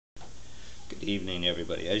Good evening,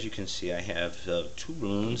 everybody. As you can see, I have two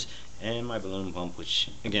balloons and my balloon pump, which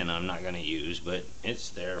again I'm not going to use, but it's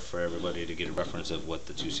there for everybody to get a reference of what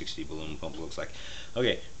the 260 balloon pump looks like.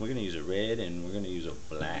 Okay, we're going to use a red and we're going to use a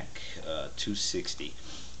black 260.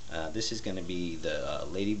 This is going to be the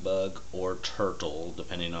ladybug or turtle,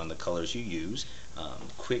 depending on the colors you use.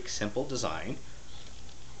 Quick, simple design.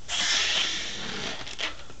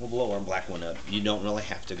 We'll blow our black one up. You don't really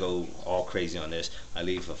have to go all crazy on this. I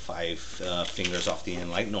leave 5 fingers off the end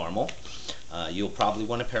like normal. You'll probably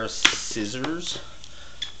want a pair of scissors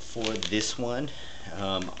for this one.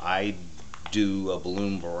 I do a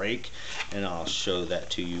balloon break, and I'll show that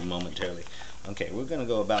to you momentarily. Okay, we're going to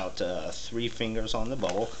go about 3 fingers on the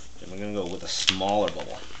bubble, and we're going to go with a smaller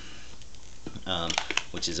bubble,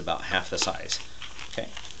 which is about half the size. Okay,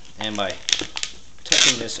 and by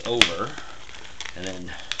tucking this over and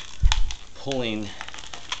then pulling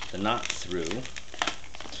the knot through,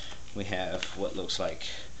 we have what looks like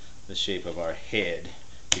the shape of our head,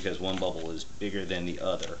 because one bubble is bigger than the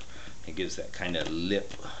other. It gives that kind of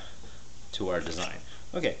lip to our design.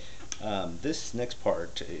 Okay, this next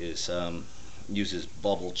part is uses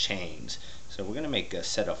bubble chains. So we're going to make a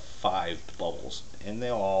set of 5 bubbles, and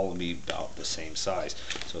they'll all be about the same size.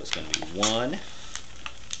 So it's going to be 1,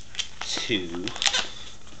 2,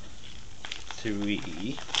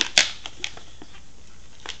 3,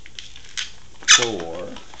 4,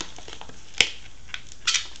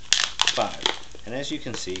 5. And as you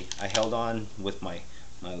can see, I held on with my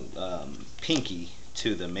pinky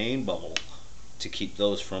to the main bubble to keep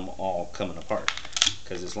those from all coming apart.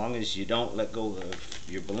 Because as long as you don't let go of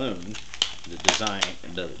your balloon, the design,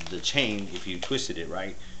 the chain, if you twisted it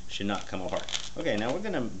right, should not come apart. Okay, now we're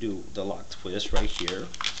going to do the lock twist right here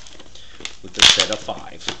with the set of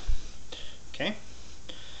 5. Okay,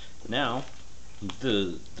 now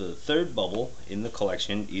the third bubble in the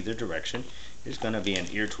collection, either direction, is going to be an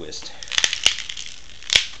ear twist.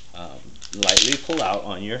 Lightly pull out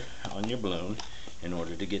on your balloon in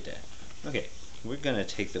order to get that. Okay, we're going to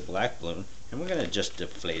take the black balloon and we're going to just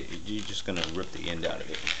deflate it. You're just going to rip the end out of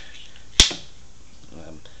it.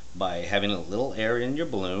 By having a little air in your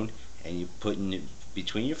balloon and you putting it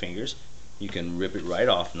between your fingers, you can rip it right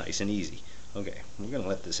off nice and easy. Okay, we're going to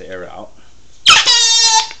let this air out.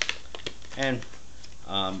 And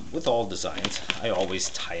with all designs, I always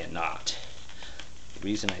tie a knot. The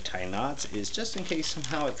reason I tie knots is just in case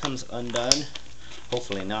somehow it comes undone,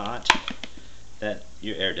 hopefully not, that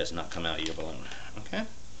your air does not come out of your balloon. Okay?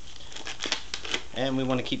 And we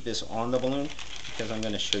want to keep this on the balloon because I'm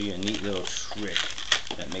going to show you a neat little trick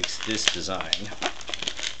that makes this design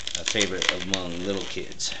a favorite among little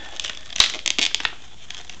kids.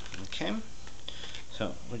 Okay?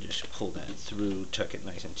 So we'll just pull that through, tuck it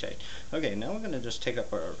nice and tight. Okay, now we're going to just take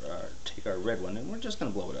up our red one, and we're just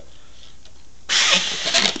going to blow it up.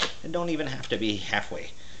 It don't even have to be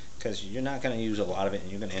halfway, because you're not going to use a lot of it, and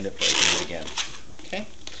you're going to end up breaking it again. Okay,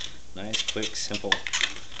 nice, quick, simple.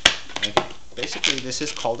 Okay. Basically, this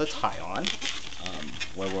is called a tie-on,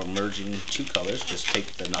 where we're merging 2 colors. Just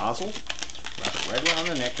take the nozzle, wrap it right around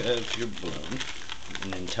the neck of your balloon,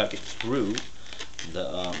 and then tuck it through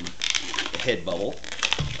the head bubble.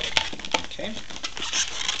 Okay.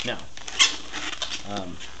 Now,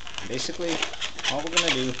 basically, all we're going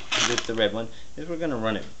to do with the red one is we're going to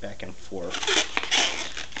run it back and forth.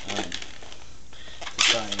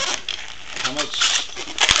 Decide how much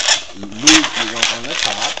loop you want on the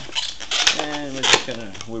top, and we're just going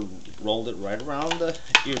to roll it right around the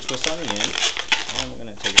ear twist on the end, and we're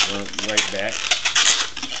going to take it right back,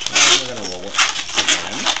 and we're going to roll it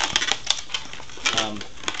again.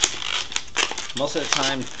 Most of the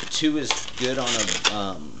time, 2 is good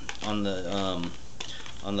on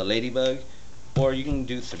the ladybug, or you can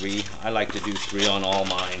do 3. I like to do 3 on all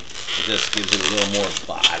mine. It just gives it a little more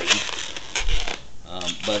body.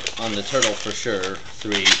 But on the turtle, for sure,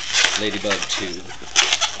 3, ladybug 2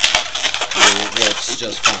 works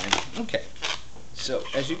just fine. Okay, so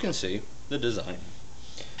as you can see, the design.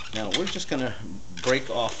 Now we're just going to break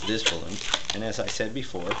off this balloon, and as I said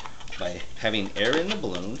before, by having air in the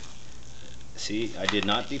balloon, see, I did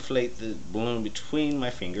not deflate the balloon between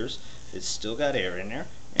my fingers. It's still got air in there,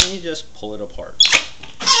 and you just pull it apart.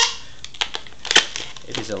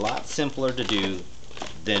 It is a lot simpler to do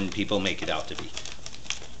than people make it out to be.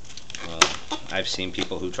 I've seen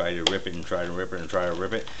people who try to rip it and try to rip it and try to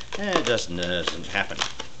rip it, and it just doesn't happen.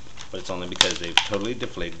 But it's only because they've totally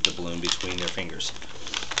deflated the balloon between their fingers.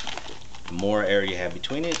 The more air you have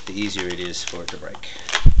between it, the easier it is for it to break.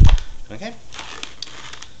 Okay?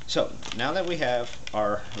 So, now that we have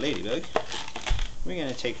our ladybug, we're going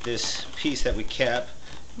to take this piece that we kept,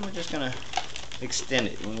 and we're just going to extend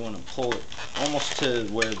it. We want to pull it almost to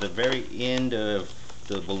where the very end of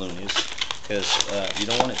the balloon is, because you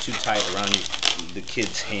don't want it too tight around the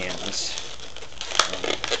kid's hands,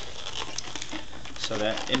 so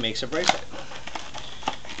that it makes a bracelet.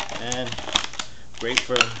 And great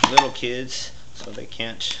for little kids so they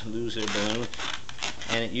can't lose their balloon.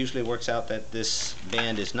 And it usually works out that this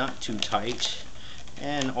band is not too tight.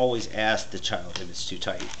 And always ask the child if it's too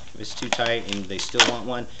tight. If it's too tight and they still want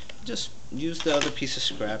one, just use the other piece of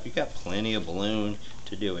scrap. You got plenty of balloon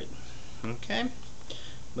to do it. Okay?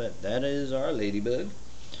 But that is our ladybug.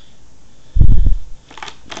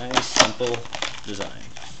 Nice, simple design.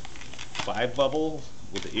 5 bubble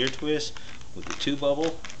with the ear twist, with the 2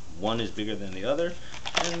 bubble. One is bigger than the other.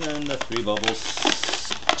 And then the 3 bubbles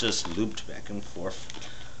just looped back and forth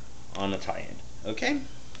on the tie-in. Okay?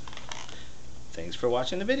 Thanks for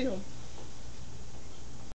watching the video.